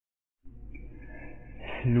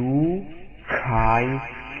Hlu, Kai,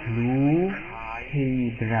 Hlu,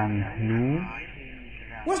 Hedrang, Hlu.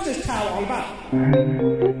 What's this towel all about?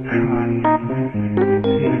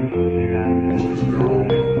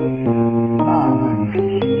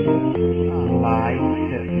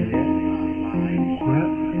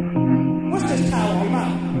 What's this towel all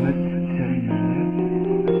about?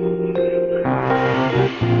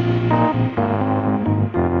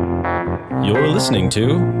 You're listening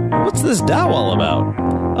to What's This Tao All About?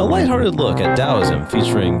 A lighthearted look at Taoism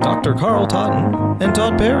featuring Dr. Carl Totten and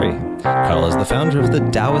Todd Perry. Carl is the founder of the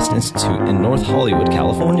Taoist Institute in North Hollywood,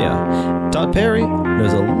 California. Todd Perry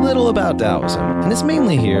knows a little about Taoism and is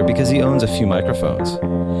mainly here because he owns a few microphones.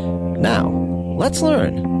 Now, let's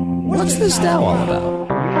learn. What's this Tao all about?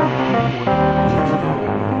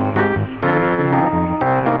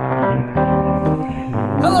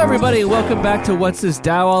 Hello, everybody. Welcome back to What's This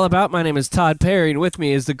Tao All About? My name is Todd Perry, and with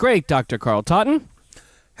me is the great Dr. Carl Totten.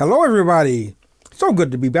 Hello, everybody. So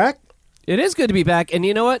good to be back. It is good to be back, and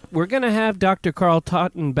you know what? We're going to have Dr. Carl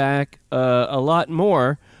Totten back a lot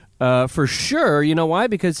more for sure. You know why?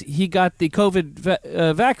 Because he got the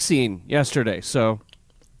COVID vaccine yesterday. So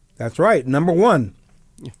that's right. Number one.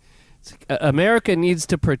 America needs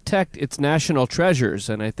to protect its national treasures,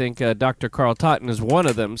 and I think Dr. Carl Totten is one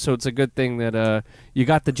of them. So it's a good thing that you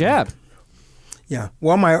got the jab. Yeah.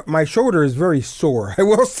 Well, my shoulder is very sore. I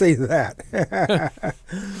will say that.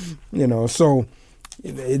 So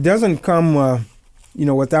it doesn't come,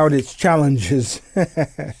 without its challenges.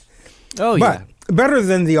 Oh, yeah. But better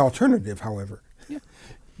than the alternative, however. Yeah.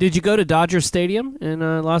 Did you go to Dodger Stadium in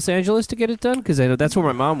Los Angeles to get it done? Because I know that's where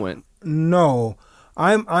my mom went. No.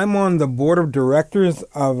 I'm on the board of directors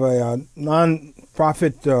of a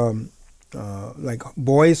non-profit like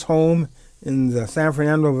boys' home in the San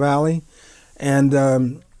Fernando Valley, and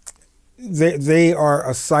they are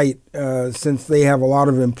a site since they have a lot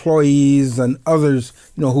of employees and others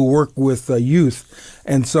who work with youth,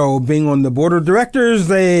 and so being on the board of directors,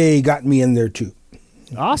 they got me in there too.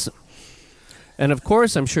 Awesome. And of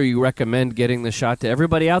course, I'm sure you recommend getting the shot to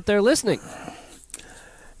everybody out there listening.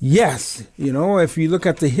 Yes. If you look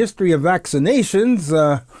at the history of vaccinations,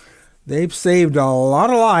 they've saved a lot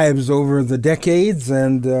of lives over the decades,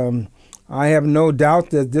 and I have no doubt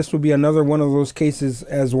that this will be another one of those cases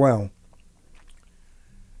as well.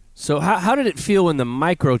 So how did it feel when the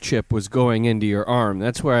microchip was going into your arm?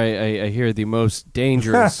 That's where I hear the most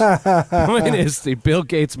dangerous point is the Bill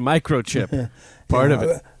Gates microchip part of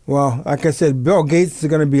it. Well, like I said, Bill Gates is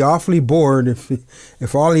going to be awfully bored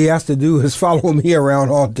if all he has to do is follow me around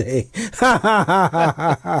all day. He's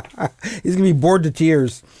going to be bored to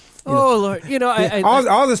tears. Lord,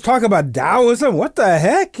 all this talk about Taoism, what the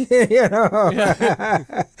heck?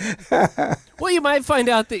 Well, you might find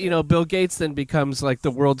out that Bill Gates then becomes like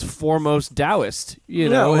the world's foremost Taoist.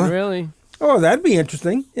 And really. Oh, that'd be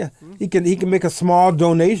interesting. Yeah, he can make a small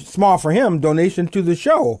donation, small for him, donation to the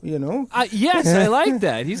show. Yes, I like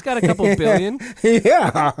that. He's got a couple billion.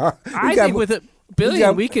 Yeah, I think with $1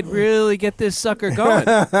 billion, we could really get this sucker going.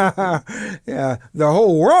 Yeah, the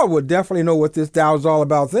whole world would definitely know what this Tao's all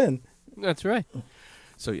about then. That's right.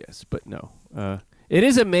 So yes, but no. It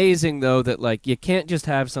is amazing though that you can't just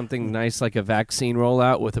have something nice like a vaccine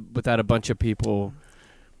rollout without a bunch of people.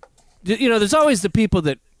 There's always the people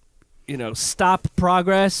that stop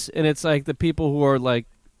progress, and it's like the people who are like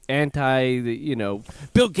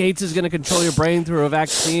Bill Gates is going to control your brain through a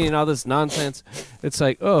vaccine and all this nonsense. It's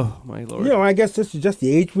like, oh my Lord. I guess this is just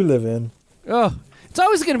the age we live in. Oh, it's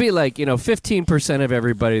always going to be like 15% of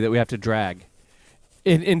everybody that we have to drag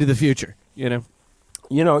into the future. You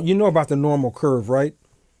know about the normal curve, right?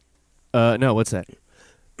 No, what's that?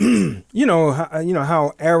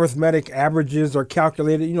 How arithmetic averages are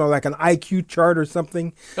calculated, like an IQ chart or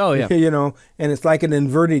something. Oh, yeah. And it's like an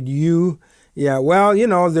inverted U. Yeah, well,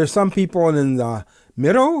 there's some people in the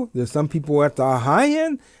middle, there's some people at the high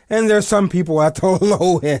end, and there's some people at the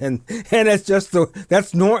low end. And it's just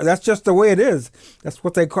that's just the way it is. That's why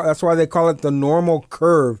they call it the normal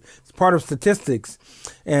curve. It's part of statistics.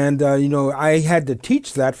 And I had to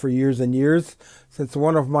teach that for years and years. Since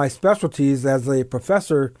one of my specialties as a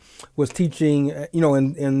professor was teaching,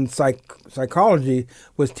 in psychology,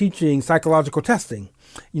 was teaching psychological testing.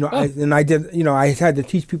 I had to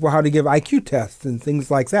teach people how to give IQ tests and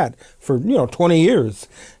things like that for, 20 years.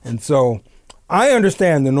 And so I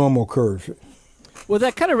understand the normal curve. Well,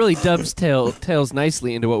 that kind of really dovetails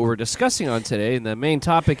nicely into what we're discussing on today. And the main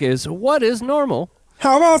topic is, what is normal?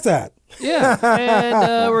 How about that? Yeah.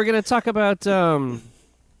 And we're going to talk about...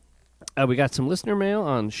 we got some listener mail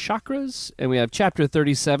on chakras, and we have chapter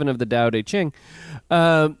 37 of the Tao Te Ching.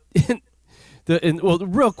 Well,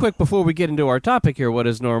 real quick before we get into our topic here, what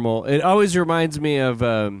is normal? It always reminds me of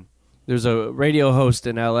there's a radio host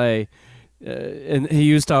in L.A. And he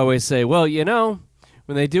used to always say, "Well, you know,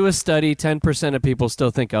 when they do a study, 10% of people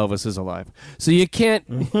still think Elvis is alive. So you can't,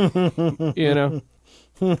 you know."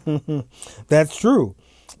 That's true.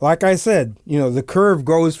 Like I said, the curve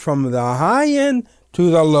goes from the high end to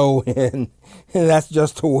the low end. And that's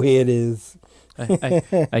just the way it is.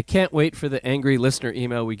 I can't wait for the angry listener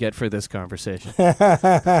email we get for this conversation.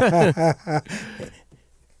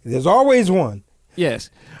 There's always one. Yes.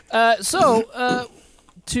 So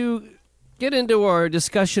to get into our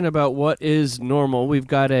discussion about what is normal, we've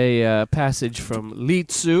got a passage from Li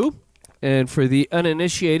Tzu. And for the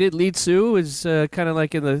uninitiated, Li Tzu is kind of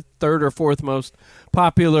like in the third or fourth most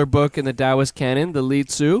popular book in the Taoist canon, the Li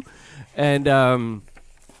Tzu. And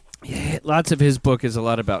lots of his book is a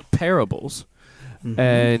lot about parables. Mm-hmm.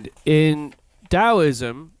 And in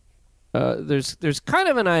Taoism, there's kind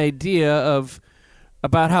of an idea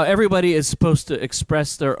about how everybody is supposed to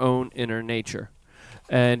express their own inner nature.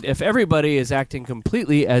 And if everybody is acting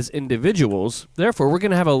completely as individuals, therefore we're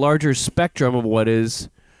going to have a larger spectrum of what is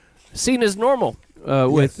seen as normal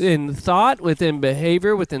within thought, within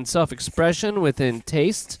behavior, within self-expression, within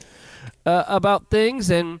taste about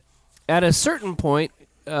things. And at a certain point,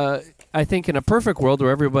 I think in a perfect world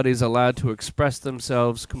where everybody's allowed to express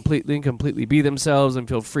themselves completely and completely be themselves and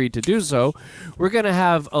feel free to do so, we're going to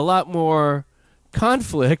have a lot more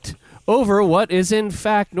conflict over what is in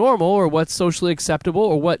fact normal or what's socially acceptable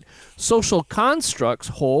or what social constructs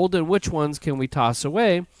hold and which ones can we toss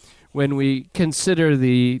away when we consider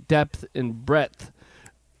the depth and breadth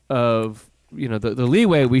of, the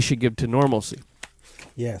leeway we should give to normalcy.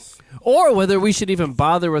 Yes. Or whether we should even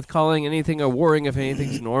bother with calling anything or worrying if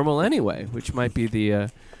anything's normal anyway, which might be the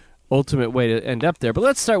ultimate way to end up there. But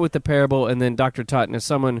let's start with the parable, and then Dr. Totten, as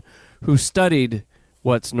someone who studied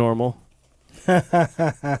what's normal. I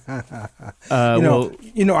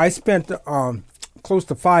spent close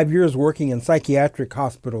to 5 years working in psychiatric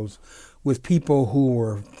hospitals with people who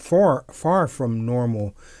were far from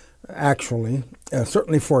normal, actually,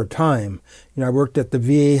 certainly for a time. I worked at the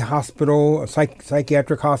VA hospital, a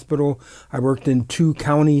psychiatric hospital. I worked in 2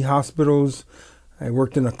 county hospitals. I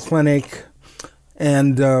worked in a clinic.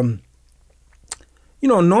 And,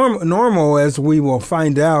 normal, as we will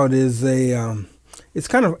find out, is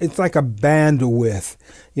it's like a bandwidth.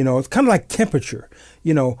 It's kind of like temperature.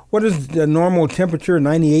 What is the normal temperature?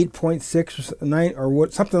 98.6 or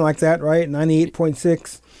what, something like that, right?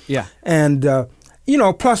 98.6. Yeah. And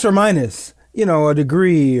plus or minus, a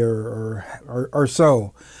degree or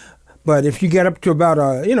so. But if you get up to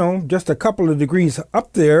about just a couple of degrees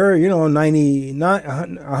up there, 99,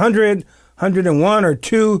 100, 101 or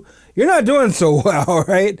 2, you're not doing so well,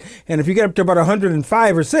 right? And if you get up to about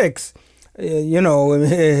 105 or 6, if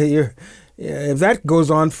that goes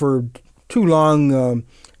on for too long,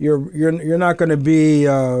 you're not going to be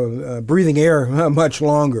breathing air much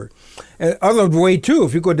longer. And other way too,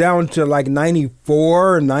 if you go down to like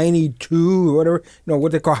 94, 92, whatever,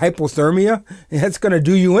 what they call hypothermia, that's going to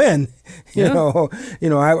do you in.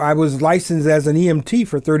 I was licensed as an EMT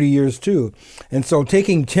for 30 years too, and so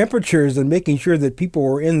taking temperatures and making sure that people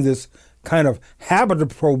were in this kind of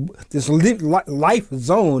habitable, this life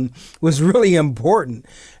zone was really important.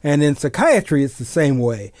 And in psychiatry, it's the same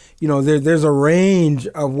way. There's a range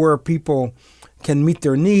of where people can meet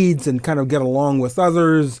their needs and kind of get along with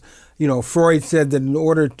others. Freud said that in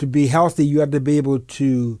order to be healthy, you have to be able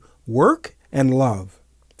to work and love.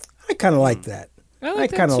 I kind of like that. I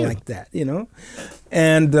kind of like that,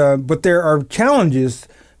 And but there are challenges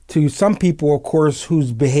to some people, of course,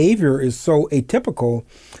 whose behavior is so atypical.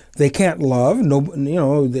 They can't love.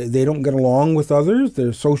 They don't get along with others.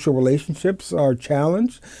 Their social relationships are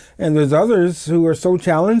challenged, and there's others who are so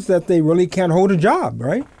challenged that they really can't hold a job,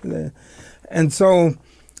 right? And so,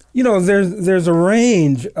 there's a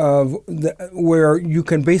range of where you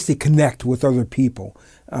can basically connect with other people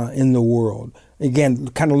in the world. Again,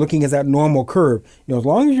 kind of looking at that normal curve. As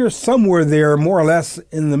long as you're somewhere there, more or less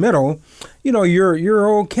in the middle,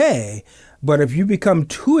 you're okay. But if you become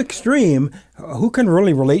too extreme, who can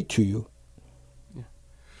really relate to you? Yeah.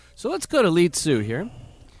 So let's go to Li Tzu here.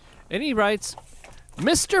 And he writes,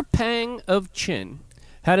 Mr. Pang of Qin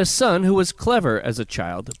had a son who was clever as a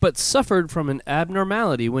child, but suffered from an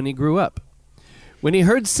abnormality when he grew up. When he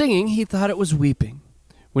heard singing, he thought it was weeping.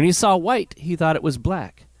 When he saw white, he thought it was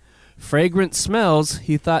black. Fragrant smells,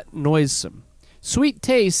 he thought noisome. Sweet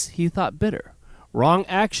tastes, he thought bitter. Wrong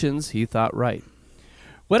actions, he thought right.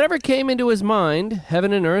 Whatever came into his mind,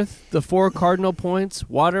 heaven and earth, the 4 cardinal points,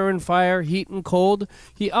 water and fire, heat and cold,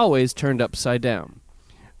 he always turned upside down.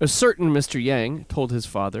 A certain Mr. Yang told his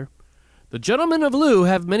father, "The gentlemen of Lu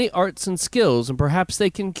have many arts and skills, and perhaps they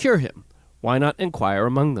can cure him. Why not inquire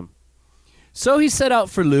among them?" So he set out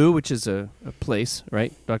for Lu, which is a place,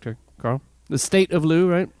 right, Dr. Carl? The state of Lu,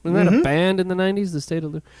 right? Wasn't that a band in the 90s, the state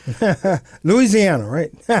of Lu? Louisiana,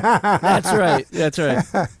 right? That's right. That's right.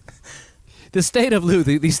 The state of Lu,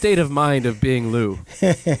 the state of mind of being Lu.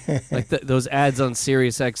 Like those ads on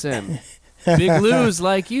Sirius XM. Big Lou's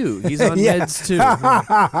like you. He's on meds too.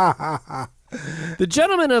 The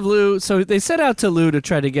gentleman of Lu, so they set out to Lu to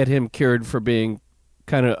try to get him cured for being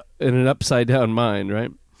kind of in an upside down mind,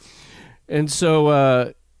 right? And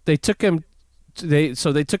so they took him. They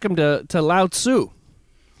took him to Lao Tzu,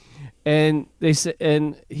 and he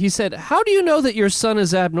said, "How do you know that your son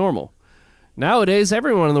is abnormal? Nowadays,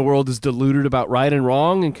 everyone in the world is deluded about right and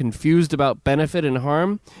wrong and confused about benefit and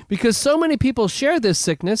harm. Because so many people share this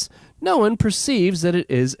sickness, no one perceives that it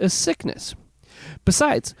is a sickness.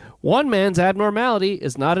 Besides, one man's abnormality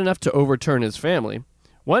is not enough to overturn his family,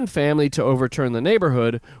 one family to overturn the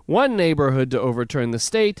neighborhood, one neighborhood to overturn the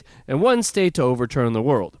state, and one state to overturn the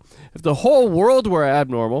world. If the whole world were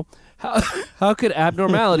abnormal, how could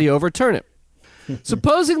abnormality overturn it?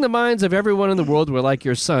 Supposing the minds of everyone in the world were like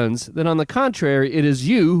your son's, then on the contrary, it is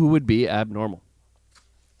you who would be abnormal.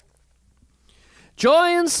 Joy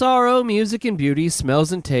and sorrow, music and beauty,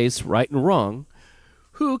 smells and tastes, right and wrong,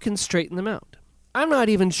 who can straighten them out? I'm not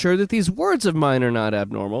even sure that these words of mine are not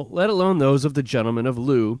abnormal, let alone those of the gentlemen of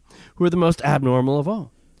Lu, who are the most abnormal of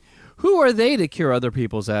all. Who are they to cure other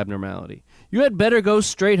people's abnormality? You had better go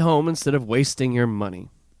straight home instead of wasting your money."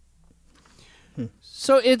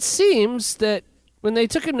 So it seems that when they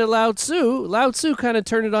took him to Lao Tzu kind of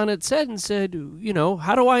turned it on its head and said,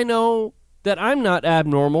 how do I know that I'm not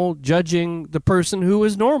abnormal judging the person who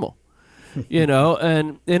is normal?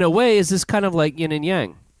 And in a way, is this kind of like yin and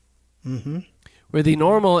yang? Mm-hmm. Where the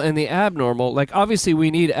normal and the abnormal, like obviously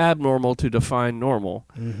we need abnormal to define normal,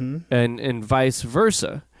 and vice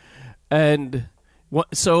versa. And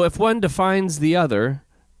so if one defines the other,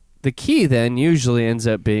 the key then usually ends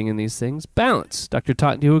up being in these things balance. Dr.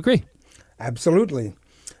 Totten, do you agree? Absolutely.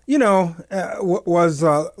 Was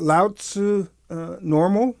Lao Tzu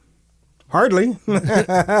normal? Hardly.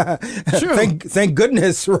 True. Thank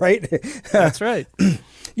goodness, right? That's right.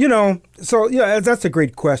 That's a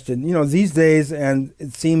great question. These days, and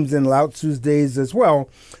it seems in Lao Tzu's days as well,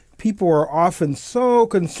 people are often so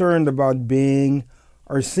concerned about being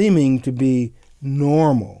or seeming to be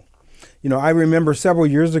normal. I remember several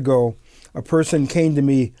years ago, a person came to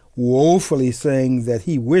me woefully saying that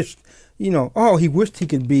he wished, he wished he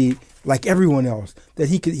could be like everyone else. That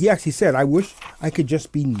he actually said, "I wish I could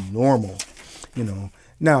just be normal."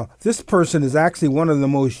 Now, this person is actually one of the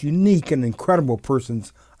most unique and incredible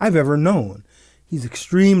persons I've ever known. He's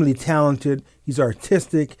extremely talented. He's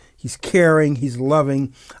artistic. He's caring. He's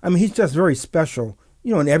loving. I mean, he's just very special,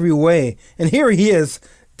 in every way. And here he is,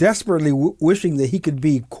 desperately wishing that he could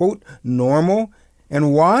be, quote, normal.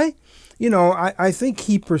 And why? I think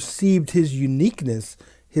he perceived his uniqueness,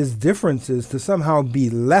 his differences, to somehow be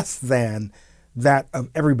less than that of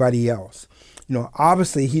everybody else.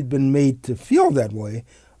 Obviously he'd been made to feel that way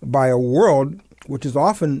by a world which is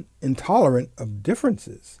often intolerant of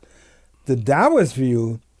differences. The Taoist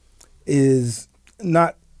view is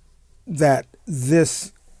not that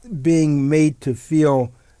this being made to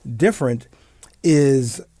feel different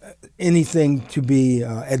is anything to be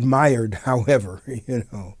admired, however.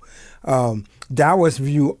 Taoists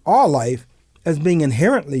view all life as being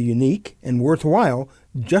inherently unique and worthwhile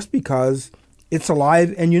just because it's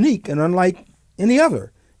alive and unique and unlike any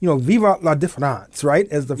other. Viva la différence, right?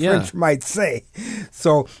 As the French might say.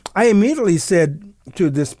 So I immediately said to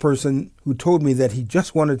this person who told me that he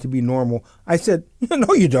just wanted to be normal, I said,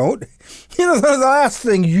 no, you don't. The last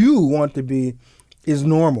thing you want to be is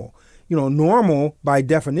normal. Normal by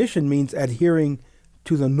definition means adhering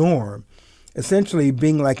to the norm, essentially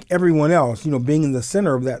being like everyone else, being in the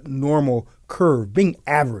center of that normal curve, being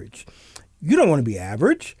average. You don't want to be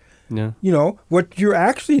average. Yeah. What you're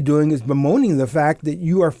actually doing is bemoaning the fact that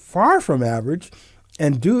you are far from average,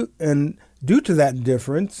 and due to that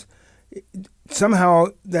difference, somehow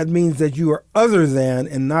that means that you are other than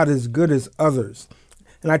and not as good as others.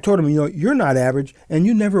 And I told him, you're not average and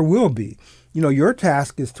you never will be. Your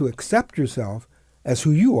task is to accept yourself as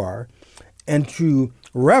who you are and to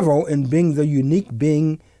revel in being the unique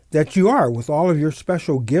being that you are, with all of your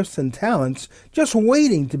special gifts and talents just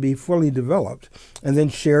waiting to be fully developed and then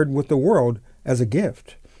shared with the world as a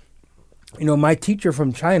gift. My teacher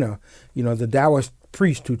from China, the Taoist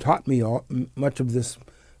priest who taught me much of this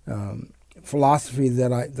philosophy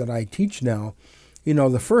that I teach now,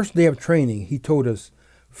 the first day of training, he told us,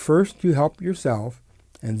 first you help yourself,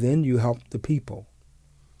 and then you help the people.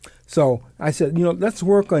 So I said, let's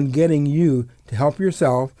work on getting you to help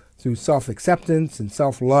yourself through self-acceptance and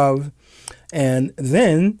self-love. And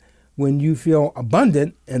then when you feel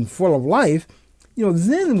abundant and full of life,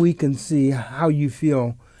 then we can see how you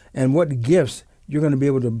feel and what gifts you're going to be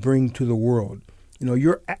able to bring to the world.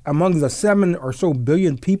 You're among the 7 or so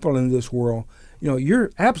billion people in this world.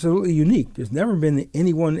 You're absolutely unique. There's never been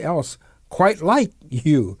anyone else quite like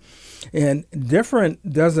you. And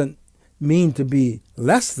different doesn't mean to be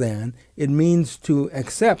less than. It means to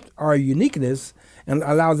accept our uniqueness and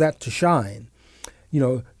allow that to shine.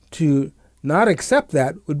 To not accept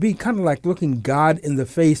that would be kind of like looking God in the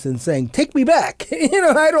face and saying, take me back.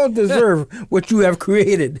 I don't deserve what you have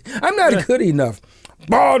created. I'm not good enough.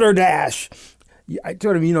 Balderdash. I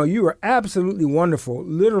told him, you are absolutely wonderful,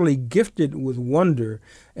 literally gifted with wonder.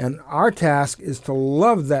 And our task is to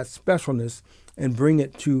love that specialness and bring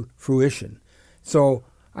it to fruition. So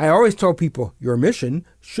I always tell people, your mission,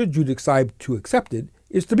 should you decide to accept it,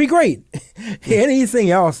 is to be great. Anything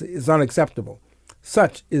else is unacceptable.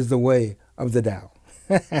 Such is the way of the Tao.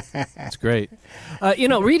 That's great.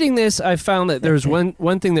 Reading this, I found that there's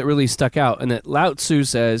one thing that really stuck out, and that Lao Tzu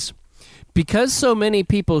says, because so many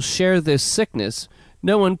people share this sickness,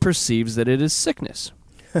 no one perceives that it is sickness.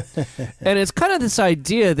 And it's kind of this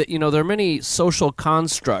idea that, there are many social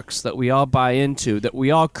constructs that we all buy into, that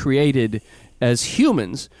we all created as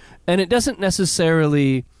humans, and it doesn't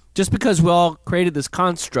necessarily, just because we all created this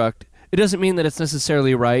construct, it doesn't mean that it's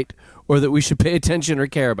necessarily right or that we should pay attention or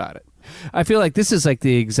care about it. I feel like this is like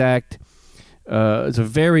the exact, it's a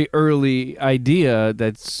very early idea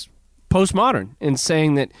that's postmodern in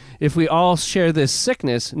saying that if we all share this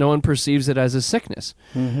sickness, no one perceives it as a sickness.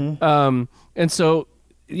 Mm-hmm. And so,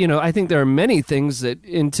 I think there are many things that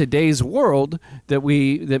in today's world that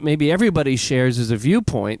maybe everybody shares as a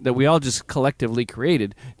viewpoint that we all just collectively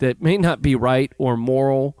created that may not be right or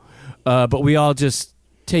moral, but we all just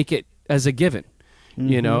take it as a given.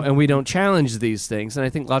 Mm-hmm. And we don't challenge these things. And I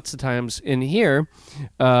think lots of times in here,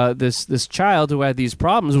 this child who had these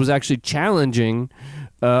problems was actually challenging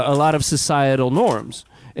a lot of societal norms.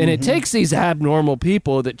 And it takes these abnormal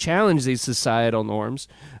people that challenge these societal norms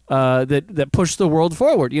that push the world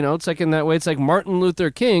forward. It's like in that way, it's like Martin Luther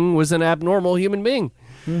King was an abnormal human being,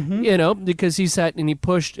 because he sat and he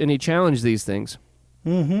pushed and he challenged these things.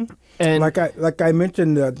 Mm-hmm. And like I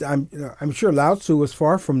mentioned, I'm sure Lao Tzu was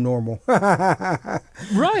far from normal.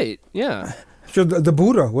 Right? Yeah. Sure, the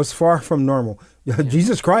Buddha was far from normal. Yeah.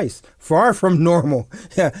 Jesus Christ, far from normal.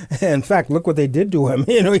 Yeah. In fact, look what they did to him.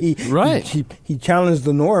 He challenged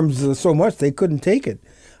the norms so much they couldn't take it,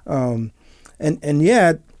 and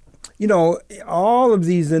yet, all of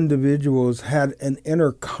these individuals had an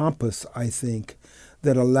inner compass, I think,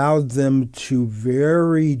 that allowed them to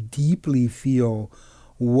very deeply feel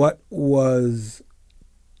what was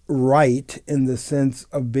right in the sense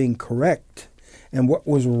of being correct and what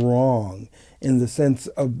was wrong in the sense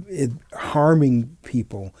of it harming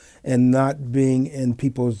people and not being in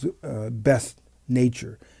people's best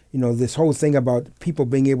nature. This whole thing about people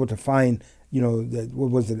being able to find,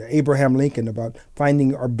 what was it, Abraham Lincoln, about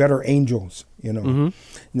finding our better angels,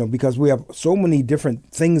 because we have so many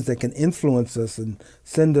different things that can influence us and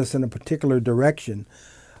send us in a particular direction.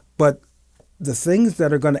 But the things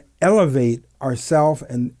that are going to elevate ourselves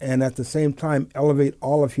and at the same time elevate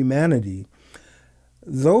all of humanity,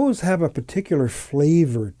 those have a particular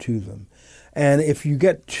flavor to them. And if you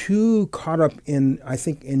get too caught up in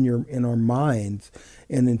our minds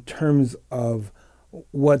and in terms of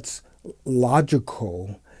what's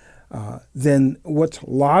logical, then what's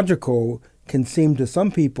logical can seem to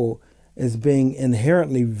some people as being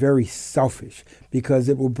inherently very selfish because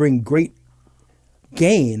it will bring great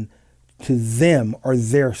gain to them or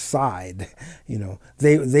their side.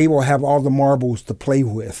 They will have all the marbles to play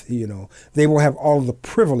with. They will have all the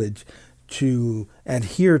privilege to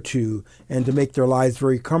adhere to and to make their lives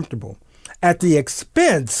very comfortable at the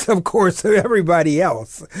expense, of course, of everybody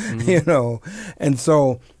else. And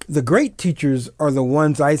so the great teachers are the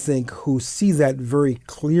ones, I think, who see that very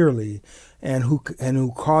clearly and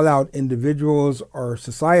who call out individuals or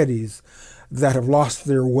societies that have lost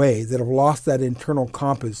their way, that have lost that internal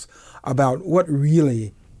compass about what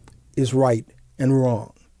really is right and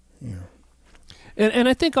wrong. And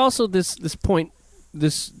I think also this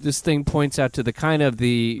thing points out to the kind of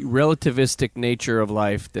the relativistic nature of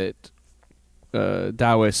life that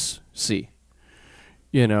Taoists see.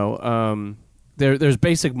 There's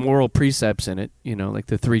basic moral precepts in it, like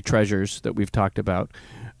the 3 treasures that we've talked about,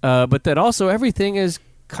 but that also everything is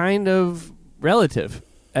kind of relative.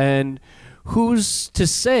 And who's to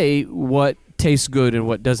say what tastes good and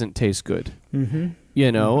what doesn't taste good. Mm-hmm.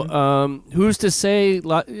 You know, who's to say,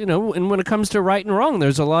 you know, and when it comes to right and wrong,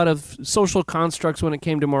 there's a lot of social constructs when it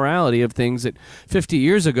came to morality of things that 50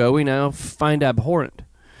 years ago we now find abhorrent.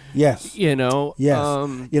 Yes. You know? Yes.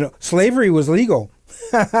 You know, slavery was legal.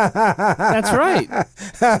 That's right.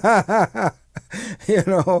 You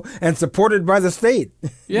know, and supported by the state.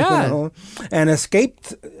 Yeah. You know? And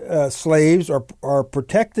escaped slaves or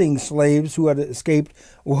protecting slaves who had escaped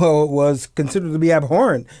was considered to be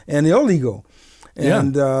abhorrent and illegal.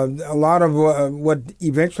 And a lot of what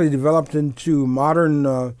eventually developed into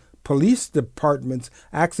modern police departments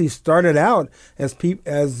actually started out as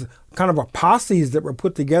kind of a posses that were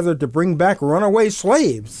put together to bring back runaway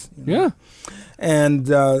slaves. Yeah. And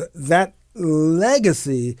that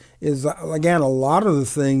legacy is, again, a lot of the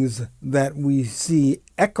things that we see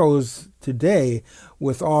echoes today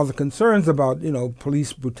with all the concerns about, you know,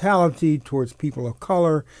 police brutality towards people of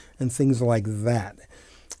color and things like that.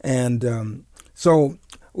 And so,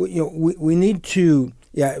 you know, we need to,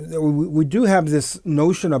 we do have this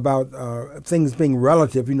notion about things being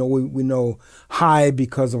relative. You know, we know high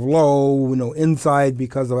because of low, we know inside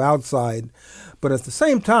because of outside. But at the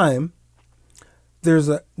same time, there's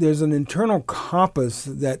an internal compass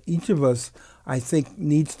that each of us, I think,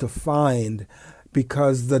 needs to find,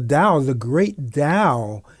 because the Tao, the great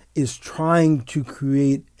Tao, is trying to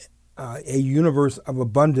create a universe of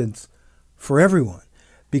abundance for everyone,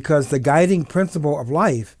 because the guiding principle of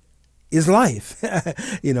life is life,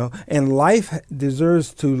 you know, and life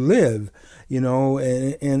deserves to live, you know,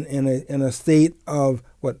 in a state of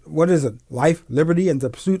what is it? Life, liberty, and the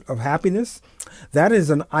pursuit of happiness. That is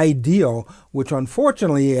an ideal which,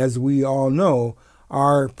 unfortunately, as we all know,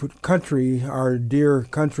 our country, our dear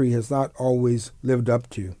country, has not always lived up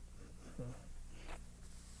to.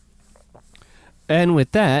 And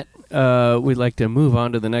with that, we'd like to move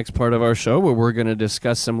on to the next part of our show, where we're going to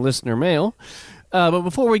discuss some listener mail. But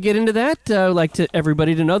before we get into that, I'd like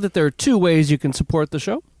everybody to know that there are two ways you can support the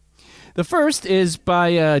show. The first is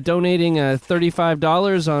by donating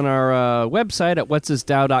 $35 on our website at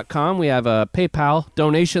whatsthisdow.com. We have a PayPal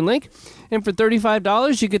donation link. And for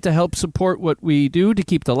 $35, you get to help support what we do to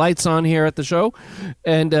keep the lights on here at the show.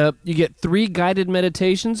 And you get 3 guided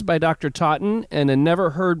meditations by Dr. Totten and a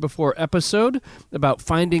never-heard-before episode about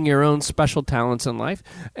finding your own special talents in life.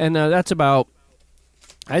 And that's about,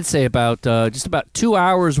 I'd say just about 2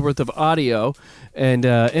 hours worth of audio. And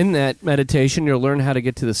in that meditation, you'll learn how to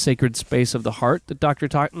get to the sacred space of the heart that Dr.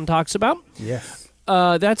 Totten talks about. Yes.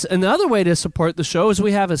 That's another way to support the show is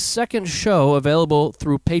we have a second show available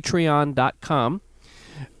through patreon.com.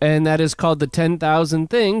 And that is called The 10,000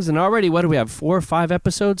 Things. And already, what do we have, 4 or 5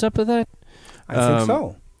 episodes up of that? I think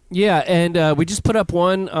so. Yeah, and we just put up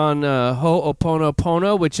one on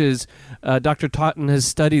Ho'oponopono, which is Dr. Totten has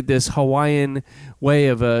studied this Hawaiian way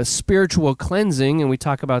of spiritual cleansing, and we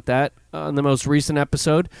talk about that on the most recent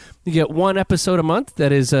episode. You get 1 episode a month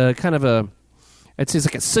that is kind of it's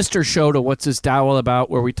like a sister show to What's This Tao All About,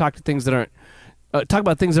 where we talk to things that aren't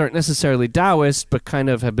necessarily Taoist, but kind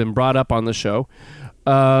of have been brought up on the show.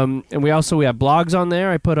 And we have blogs on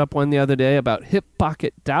there. I put up one the other day about hip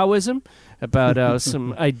pocket Taoism, about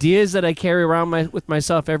some ideas that I carry around with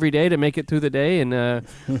myself every day to make it through the day and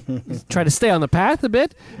try to stay on the path a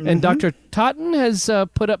bit. Mm-hmm. And Dr. Totten has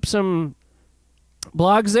put up some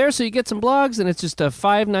blogs there, so you get some blogs, and it's just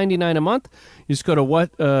 $5.99 a month. You just go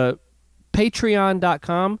to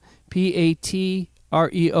patreon.com,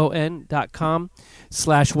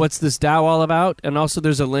 patreon.com/What's This Tao All About. And also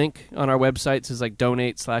there's a link on our website. It says like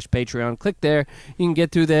donate/Patreon. Click there. You can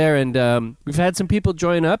get through there. And we've had some people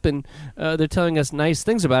join up, and they're telling us nice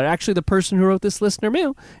things about it. Actually, the person who wrote this listener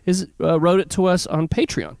mail wrote it to us on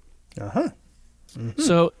Patreon. Uh-huh. Mm-hmm.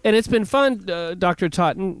 So, and it's been fun, Dr.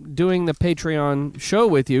 Totten, doing the Patreon show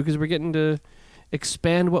with you, because we're getting to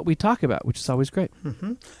expand what we talk about, which is always great.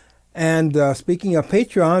 Mm-hmm. And speaking of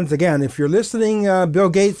Patreons, again, if you're listening, Bill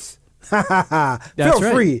Gates, feel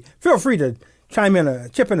free to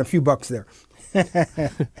chip in a few bucks there.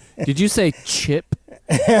 Did you say chip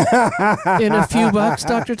in a few bucks,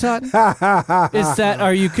 Dr. Totten?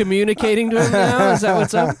 Are you communicating to him now? Is that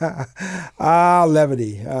what's up?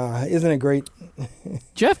 Levity. Isn't it great?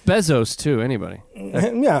 Jeff Bezos, too. Anybody?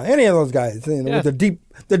 Yeah, any of those guys, with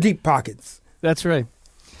the deep pockets. That's right.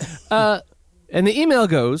 And the email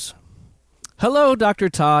goes, "Hello, Dr.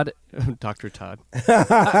 Todd." Dr. Todd.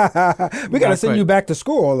 We got to send you back to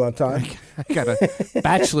school, Todd. I got a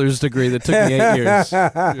bachelor's degree that took me 8 years.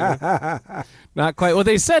 Yeah. Not quite. Well,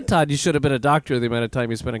 they said, Todd, you should have been a doctor the amount of time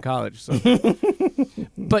you spent in college. So.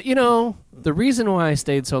 But, the reason why I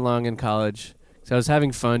stayed so long in college is I was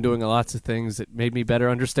having fun doing lots of things that made me better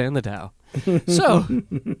understand the Tao. So,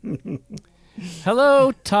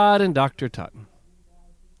 hello, Todd and Dr. Totten.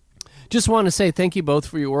 Just want to say thank you both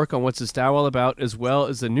for your work on What's This Tao All About, as well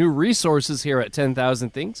as the new resources here at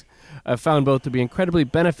 10,000 Things. I've found both to be incredibly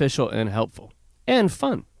beneficial and helpful. And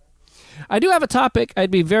fun. I do have a topic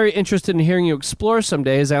I'd be very interested in hearing you explore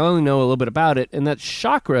someday, as I only know a little bit about it, and that's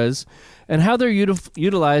chakras and how they're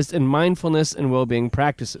utilized in mindfulness and well-being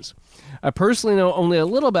practices. I personally know only a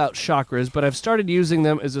little about chakras, but I've started using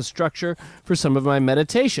them as a structure for some of my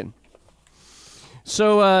meditation.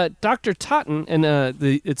 So, Dr. Totten, and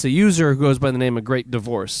it's a user who goes by the name of Great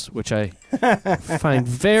Divorce, which I find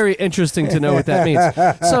very interesting to know what that means.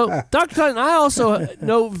 So, Dr. Totten, I also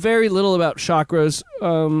know very little about chakras.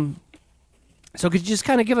 So could you just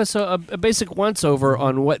kind of give us a basic once-over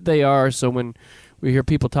on what they are, so when we hear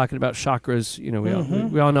people talking about chakras, you know,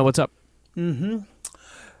 we all know what's up. Mm-hmm.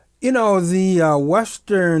 You know, the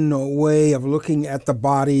Western way of looking at the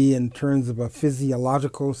body in terms of a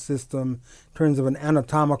physiological system, in terms of an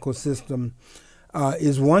anatomical system,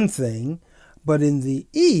 is one thing. But in the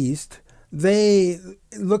East, they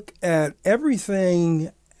look at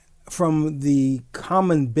everything from the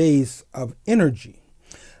common base of energy,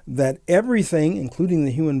 that everything, including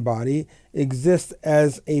the human body, exists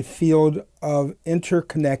as a field of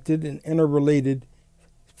interconnected and interrelated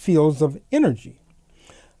fields of energy.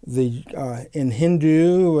 In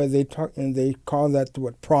Hindu, they call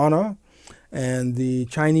that prana, and the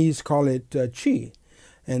Chinese call it qi.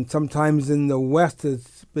 And sometimes in the West,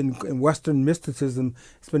 in Western mysticism,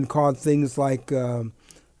 it's been called things like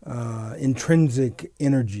intrinsic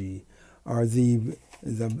energy, or the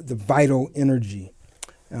vital energy.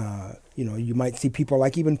 You might see people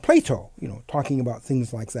like even Plato, talking about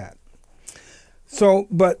things like that. So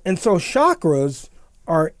chakras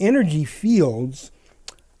are energy fields,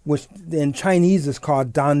 which in Chinese is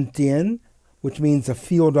called dantian, which means a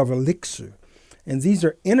field of elixir. And these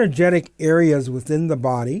are energetic areas within the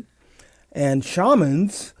body. And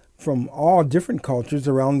shamans from all different cultures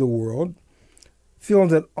around the world feel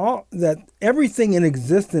that everything in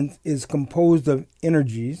existence is composed of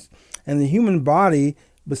energies, and the human body,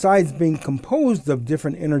 besides being composed of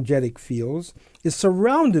different energetic fields, is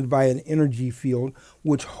surrounded by an energy field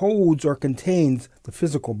which holds or contains the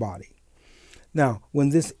physical body. Now,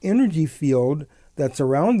 when this energy field that's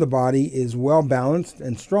around the body is well balanced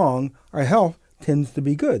and strong, our health tends to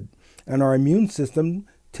be good, and our immune system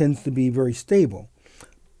tends to be very stable.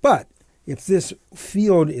 But if this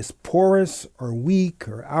field is porous or weak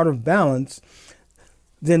or out of balance,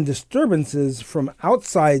 then disturbances from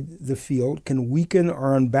outside the field can weaken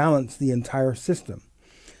or unbalance the entire system.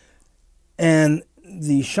 And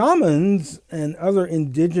the shamans and other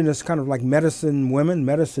indigenous kind of like medicine women,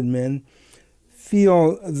 medicine men,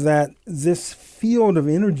 feel that this field of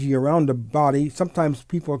energy around the body, sometimes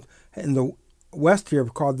people in the West here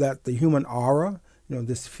have called that the human aura,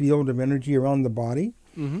 this field of energy around the body.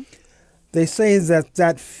 Mm-hmm. They say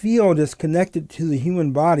that field is connected to the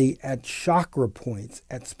human body at chakra points,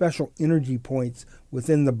 at special energy points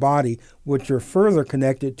within the body, which are further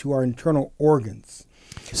connected to our internal organs.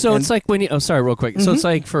 So it's like when you... Oh, sorry, real quick. Mm-hmm. So it's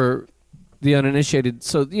like for the uninitiated...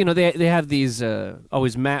 So, they have these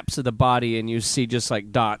always maps of the body, and you see just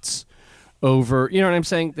like dots over... You know what I'm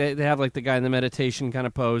saying? They have like the guy in the meditation kind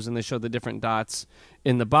of pose, and they show the different dots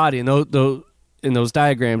in the body, and in those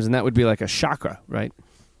diagrams, and that would be like a chakra, right?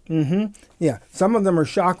 Mm-hmm. Yeah, some of them are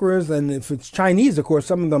chakras, and if it's Chinese, of course,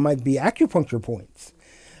 some of them might be acupuncture points.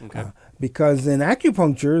 Okay. Because in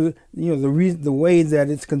acupuncture, the way that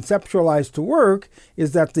it's conceptualized to work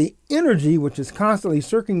is that the energy, which is constantly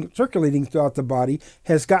circulating throughout the body,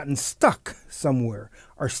 has gotten stuck somewhere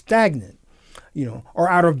or stagnant, or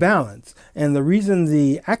out of balance. And the reason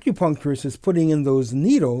the acupuncturist is putting in those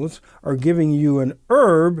needles or giving you an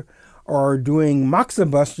herb or doing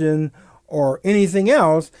moxibustion or anything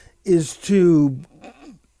else is to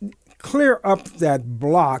clear up that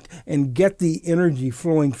block and get the energy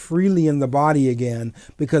flowing freely in the body again,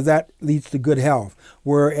 because that leads to good health.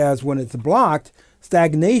 Whereas when it's blocked,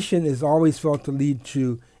 stagnation is always felt to lead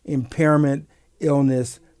to impairment,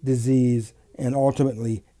 illness, disease, and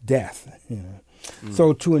ultimately death.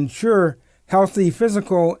 So to ensure healthy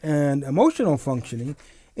physical and emotional functioning,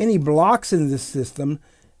 any blocks in this system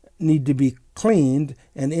need to be cleaned,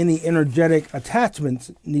 and any energetic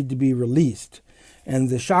attachments need to be released. And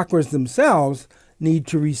the chakras themselves need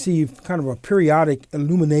to receive kind of a periodic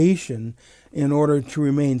illumination in order to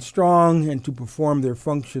remain strong and to perform their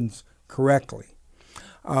functions correctly.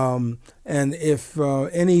 And if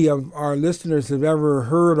any of our listeners have ever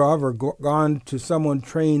heard of or gone to someone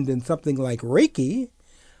trained in something like Reiki,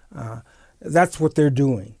 that's what they're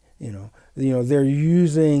doing. They're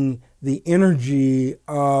using the energy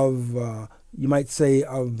of, you might say,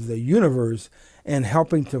 of the universe, and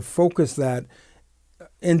helping to focus that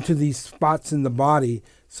into these spots in the body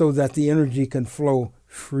so that the energy can flow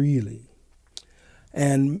freely.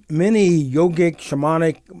 And many yogic,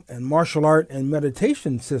 shamanic, and martial art and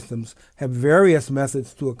meditation systems have various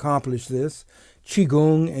methods to accomplish this.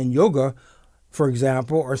 Qigong and yoga, for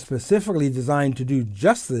example, are specifically designed to do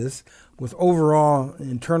just this, with overall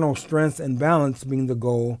internal strength and balance being the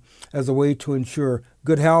goal, as a way to ensure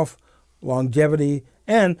good health, longevity,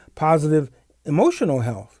 and positive emotional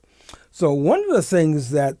health. So one of the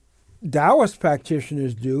things that Taoist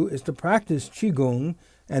practitioners do is to practice Qigong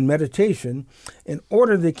and meditation in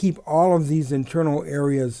order to keep all of these internal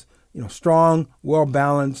areas, strong,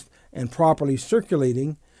 well-balanced, and properly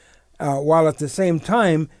circulating, while at the same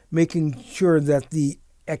time making sure that the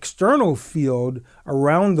external field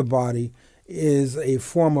around the body is a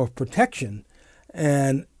form of protection,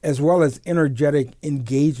 and as well as energetic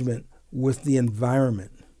engagement with the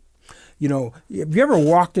environment. Have you ever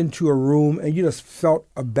walked into a room and you just felt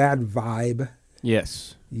a bad vibe?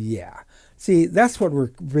 Yes. Yeah. See, that's what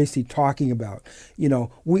we're basically talking about.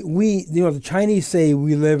 The Chinese say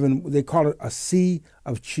we live in, they call it a sea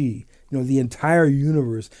of qi. The entire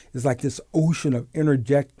universe is like this ocean of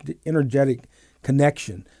energetic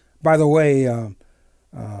connection. By the way,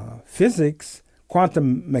 physics,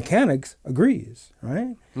 quantum mechanics agrees,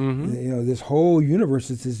 right? Mm-hmm. This whole universe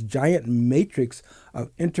is this giant matrix of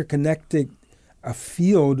interconnected, a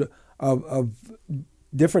field of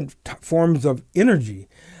different forms of energy.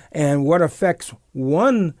 And what affects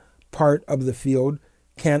one part of the field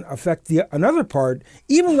can affect another part,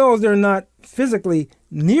 even though they're not physically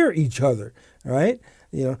near each other, right?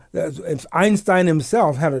 If Einstein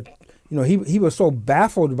himself had he was so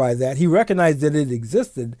baffled by that. He recognized that it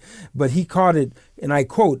existed, but he called it, and I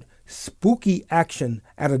quote, spooky action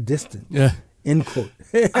at a distance. Yeah. End quote.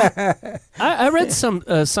 I read some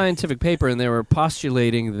scientific paper, and they were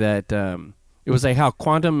postulating that it was like how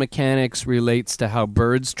quantum mechanics relates to how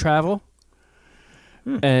birds travel.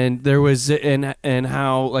 And there was and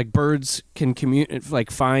how like birds can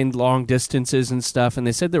find long distances and stuff. And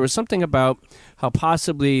they said there was something about how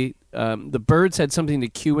possibly the birds had something to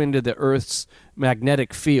cue into the Earth's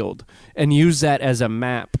magnetic field and use that as a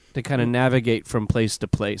map to kind of navigate from place to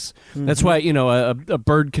place. Mm-hmm. That's why a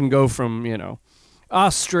bird can go from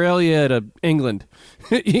Australia to England,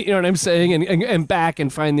 you know what I'm saying, and back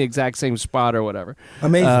and find the exact same spot or whatever.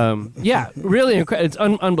 Amazing. Yeah, really incredible. It's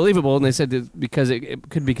unbelievable, and they said that because it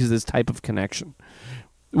could be because of this type of connection,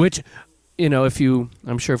 which,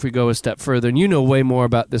 I'm sure if we go a step further, and you know way more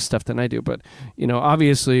about this stuff than I do, but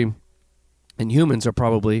obviously, and humans are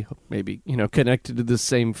probably maybe connected to the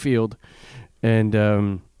same field, and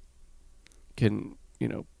can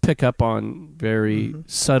pick up on very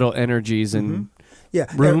subtle energies and. Yeah,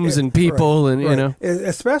 rooms and people, right, and right.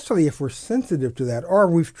 Especially if we're sensitive to that, or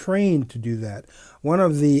we've trained to do that. One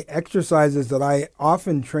of the exercises that I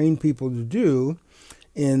often train people to do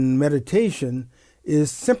in meditation is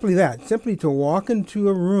simply to walk into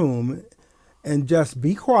a room and just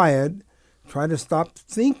be quiet, try to stop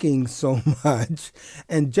thinking so much,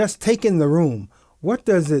 and just take in the room. What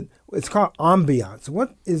does it's called ambiance.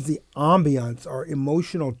 What is the ambiance or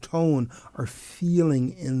emotional tone or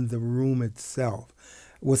feeling in the room itself?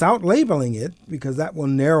 Without labeling it, because that will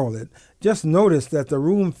narrow it, just notice that the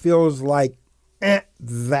room feels like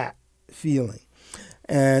that feeling.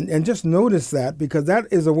 And just notice that, because that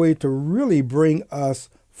is a way to really bring us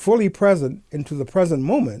fully present into the present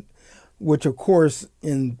moment, which of course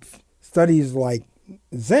in studies like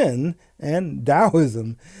Zen and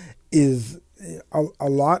Taoism is a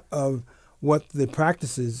lot of what the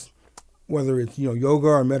practices, whether it's yoga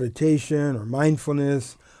or meditation or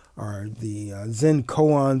mindfulness or the Zen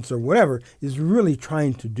koans or whatever, is really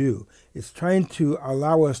trying to do. It's trying to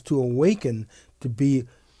allow us to awaken to be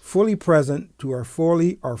fully present to our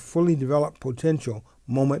fully developed potential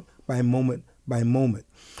moment by moment by moment.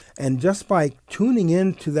 And just by tuning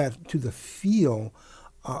into that, to the feel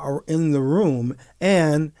in the room,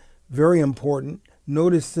 and very important,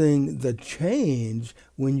 noticing the change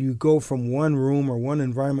when you go from one room or one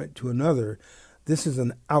environment to another. This is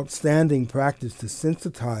an outstanding practice to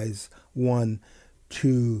sensitize one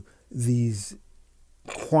to these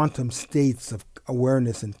quantum states of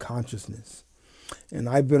awareness and consciousness. And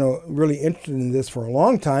I've been really interested in this for a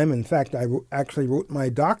long time. In fact, I actually wrote my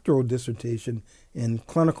doctoral dissertation in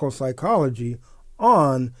clinical psychology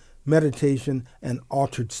on meditation and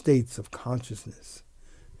altered states of consciousness.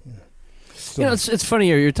 So, it's funny.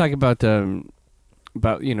 You're talking about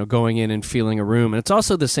going in and feeling a room, and it's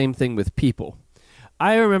also the same thing with people.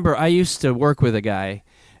 I remember I used to work with a guy,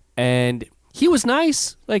 and he was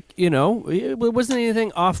nice. Like, it wasn't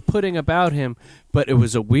anything off-putting about him, but it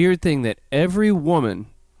was a weird thing that every woman,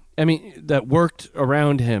 that worked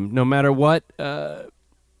around him, no matter what,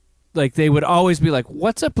 they would always be like,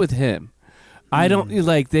 "What's up with him?" I don't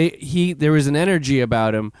there was an energy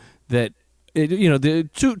about him that the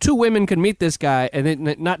two women could meet this guy and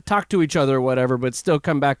then not talk to each other or whatever, but still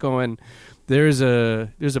come back going, there's a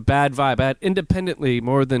bad vibe. Independently,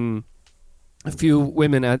 more than a few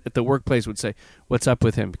women at the workplace would say, "What's up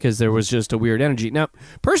with him?" Because there was just a weird energy. Now,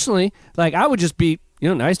 personally, I would just be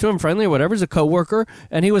nice to him, friendly or whatever, as a coworker,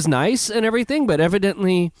 and he was nice and everything. But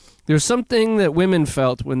evidently, there's something that women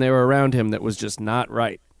felt when they were around him that was just not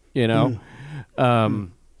right.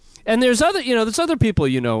 And there's other people,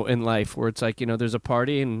 in life where it's like, there's a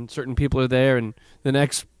party and certain people are there, and the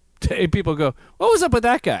next day people go, "What was up with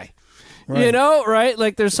that guy?" Right. Right?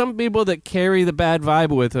 Like there's some people that carry the bad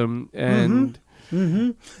vibe with them, and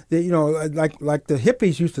like the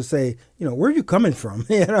hippies used to say, where are you coming from?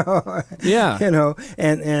 Yeah.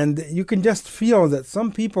 And you can just feel that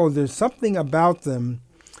some people, there's something about them,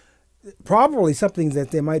 probably something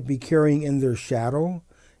that they might be carrying in their shadow.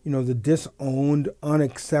 The disowned,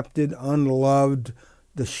 unaccepted, unloved,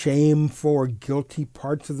 the shameful or guilty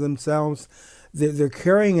parts of themselves. They're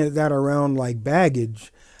carrying that around like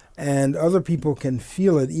baggage, and other people can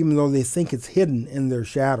feel it even though they think it's hidden in their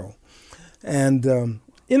shadow. And,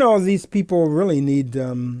 these people really need,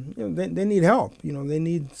 they need help. They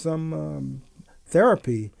need some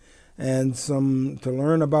therapy and to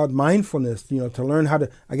learn about mindfulness, to learn how to,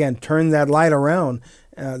 again, turn that light around,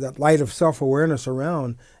 that light of self-awareness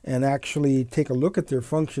around, and actually take a look at their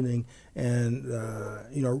functioning and,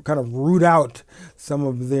 kind of root out some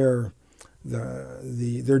of their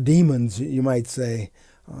demons, you might say,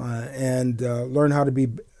 and learn how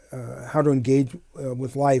to engage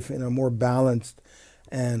with life in a more balanced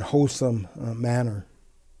and wholesome manner.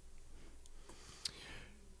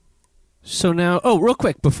 So now, real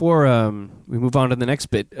quick, before we move on to the next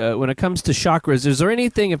bit, when it comes to chakras, is there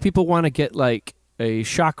anything, if people want to get like a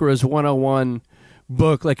Chakras 101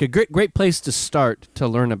 book, like a great place to start to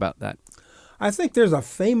learn about that? I think there's a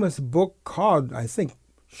famous book called,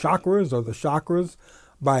 Chakras or the Chakras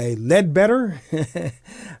by Ledbetter,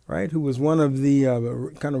 right, who was one of the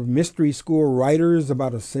kind of mystery school writers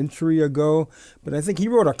about a century ago. But I think he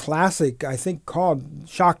wrote a classic, called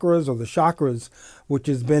Chakras or the Chakras, which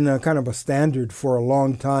has been kind of a standard for a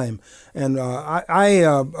long time. And I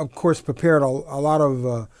of course, prepared a lot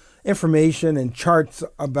of information and charts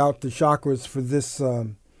about the chakras for this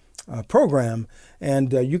program.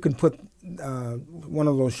 And you can put one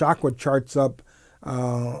of those chakra charts up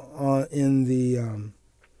in the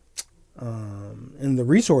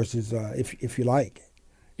resources if you like.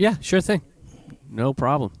 Yeah, sure thing. No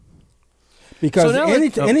problem. Because So now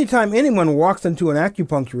anytime anyone walks into an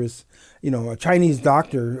acupuncturist, a Chinese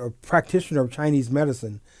doctor or practitioner of Chinese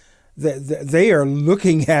medicine, they are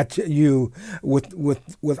looking at you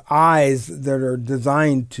with eyes that are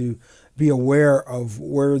designed to be aware of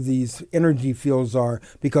where these energy fields are,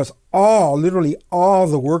 because literally all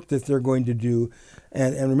the work that they're going to do,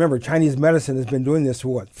 and remember, Chinese medicine has been doing this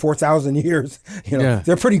for 4,000 years.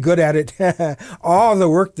 They're pretty good at it. All the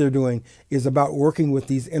work they're doing is about working with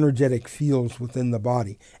these energetic fields within the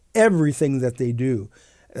body. Everything that they do,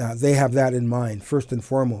 they have that in mind first and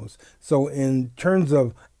foremost. So in terms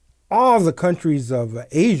of all the countries of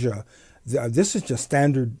Asia, this is just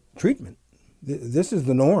standard treatment. This is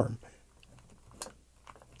the norm.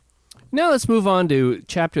 Now let's move on to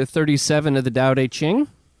chapter 37 of the Tao Te Ching.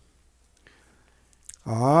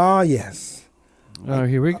 Ah, yes.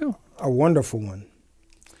 Here we go. A wonderful one.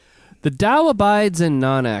 The Tao abides in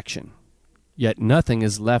non-action, yet nothing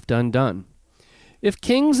is left undone. If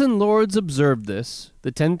kings and lords observed this,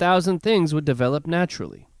 the 10,000 things would develop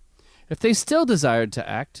naturally. If they still desired to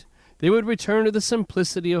act, they would return to the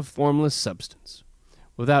simplicity of formless substance.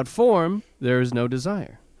 Without form, there is no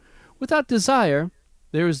desire. Without desire,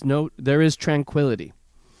 there is tranquility.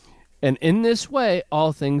 And in this way,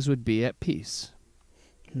 all things would be at peace.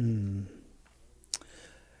 Often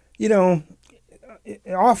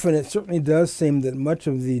it certainly does seem that much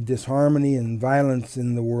of the disharmony and violence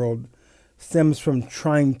in the world stems from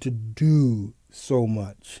trying to do so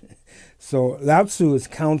much. So Lao Tzu is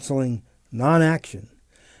counseling non-action,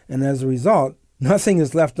 and as a result, nothing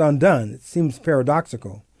is left undone. It seems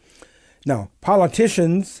paradoxical. Now,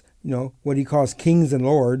 politicians, what he calls kings and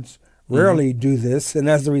lords, rarely do this, and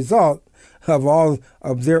as a result of all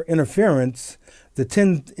of their interference, the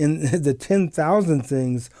 10,000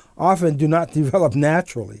 things often do not develop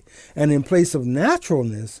naturally. And in place of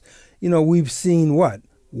naturalness, we've seen what?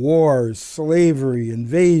 Wars, slavery,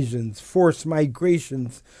 invasions, forced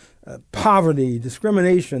migrations, poverty,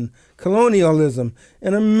 discrimination, colonialism,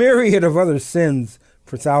 and a myriad of other sins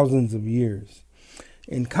for thousands of years.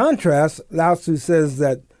 In contrast, Lao Tzu says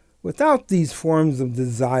that without these forms of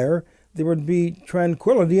desire, there would be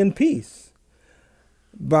tranquility and peace.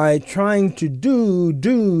 By trying to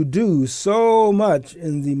do so much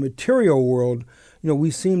in the material world,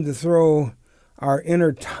 we seem to throw our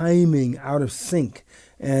inner timing out of sync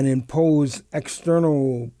and impose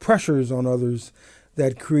external pressures on others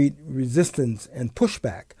that create resistance and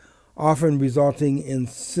pushback, often resulting in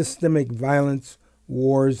systemic violence,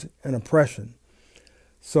 wars, and oppression.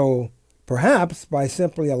 So perhaps by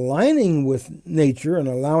simply aligning with nature and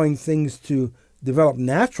allowing things to develop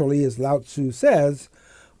naturally, as Lao Tzu says,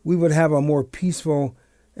 we would have a more peaceful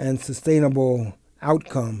and sustainable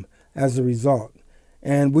outcome as a result.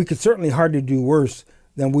 And we could certainly hardly do worse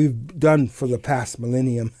than we've done for the past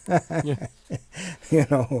millennium. Yeah.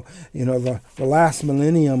 The last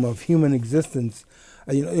millennium of human existence,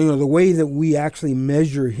 the way that we actually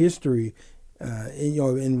measure history,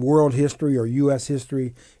 in world history or U.S.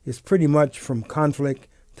 history, is pretty much from conflict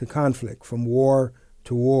to conflict, from war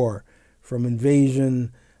to war, from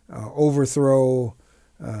invasion, overthrow,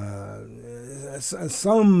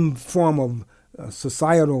 some form of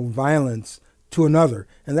societal violence to another.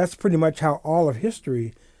 And that's pretty much how all of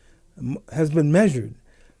history has been measured.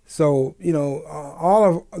 So,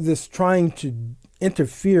 all of this trying to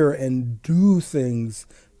interfere and do things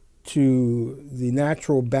to the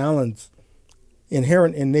natural balance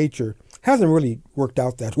inherent in nature hasn't really worked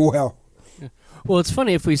out that well. Yeah. Well, it's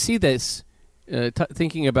funny, if we see this,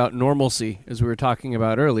 thinking about normalcy, as we were talking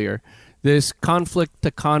about earlier, this conflict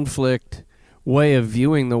to conflict way of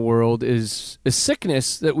viewing the world is a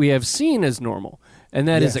sickness that we have seen as normal, and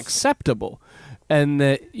that is acceptable. And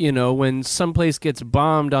that, when someplace gets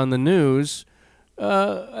bombed on the news,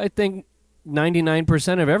 I think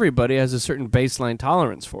 99% of everybody has a certain baseline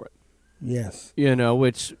tolerance for it. Yes.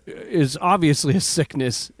 Which is obviously a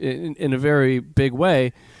sickness in a very big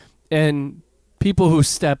way. And people who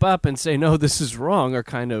step up and say, no, this is wrong, are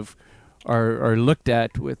kind of are looked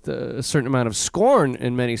at with a certain amount of scorn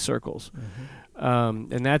in many circles.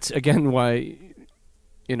 Mm-hmm. And that's, again, why,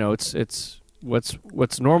 it's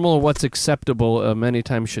what's normal, what's acceptable, many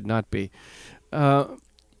times should not be. I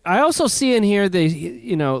also see in here,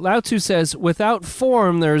 Lao Tzu says, without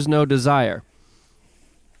form, there is no desire.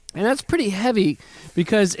 And that's pretty heavy,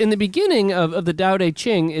 because in the beginning of the Tao Te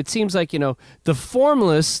Ching, it seems like, the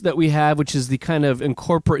formless that we have, which is the kind of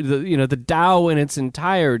the Tao in its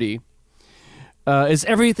entirety, is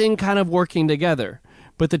everything kind of working together.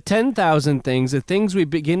 But the 10,000 things, the things we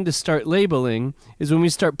begin to start labeling, is when we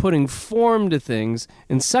start putting form to things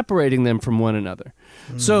and separating them from one another.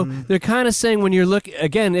 Mm-hmm. So they're kind of saying, when you're looking,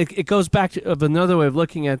 again, it goes back to another way of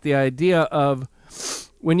looking at the idea of,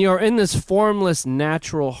 when you're in this formless,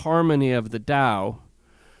 natural harmony of the Tao,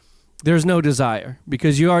 there's no desire,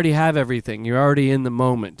 because you already have everything. You're already in the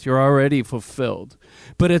moment. You're already fulfilled.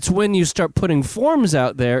 But it's when you start putting forms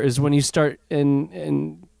out there, is when you start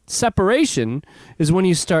in separation, is when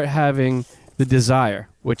you start having the desire,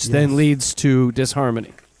 which then leads to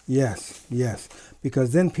disharmony. Yes,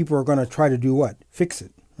 because then people are going to try to do what? Fix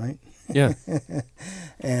it, right? Yeah.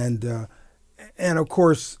 And of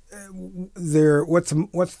course, what's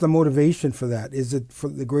the motivation for that? Is it for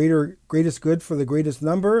the greatest good for the greatest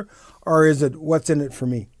number, or is it what's in it for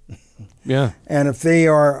me? Yeah. And if they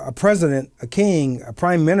are a president, a king, a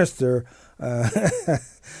prime minister, an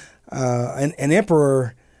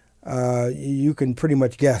emperor, you can pretty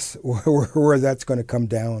much guess where that's going to come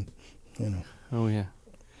down. Oh yeah.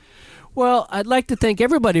 Well, I'd like to thank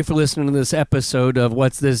everybody for listening to this episode of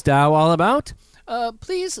What's This Tao All About?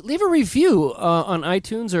 Please leave a review on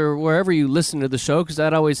iTunes or wherever you listen to the show, because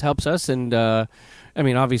that always helps us. And,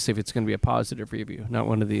 obviously, if it's going to be a positive review, not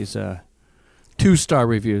one of these 2-star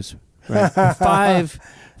reviews. Right?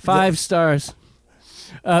 Five stars.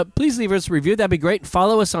 Please leave us a review. That'd be great.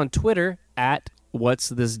 Follow us on Twitter at What's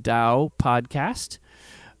This Tao Podcast.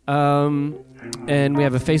 And we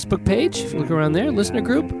have a Facebook page. If you look around there, listener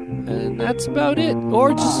group. And that's about it.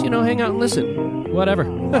 Or just, hang out and listen. Whatever.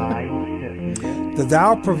 The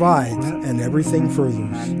Tao provides, and everything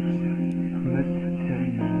furthers.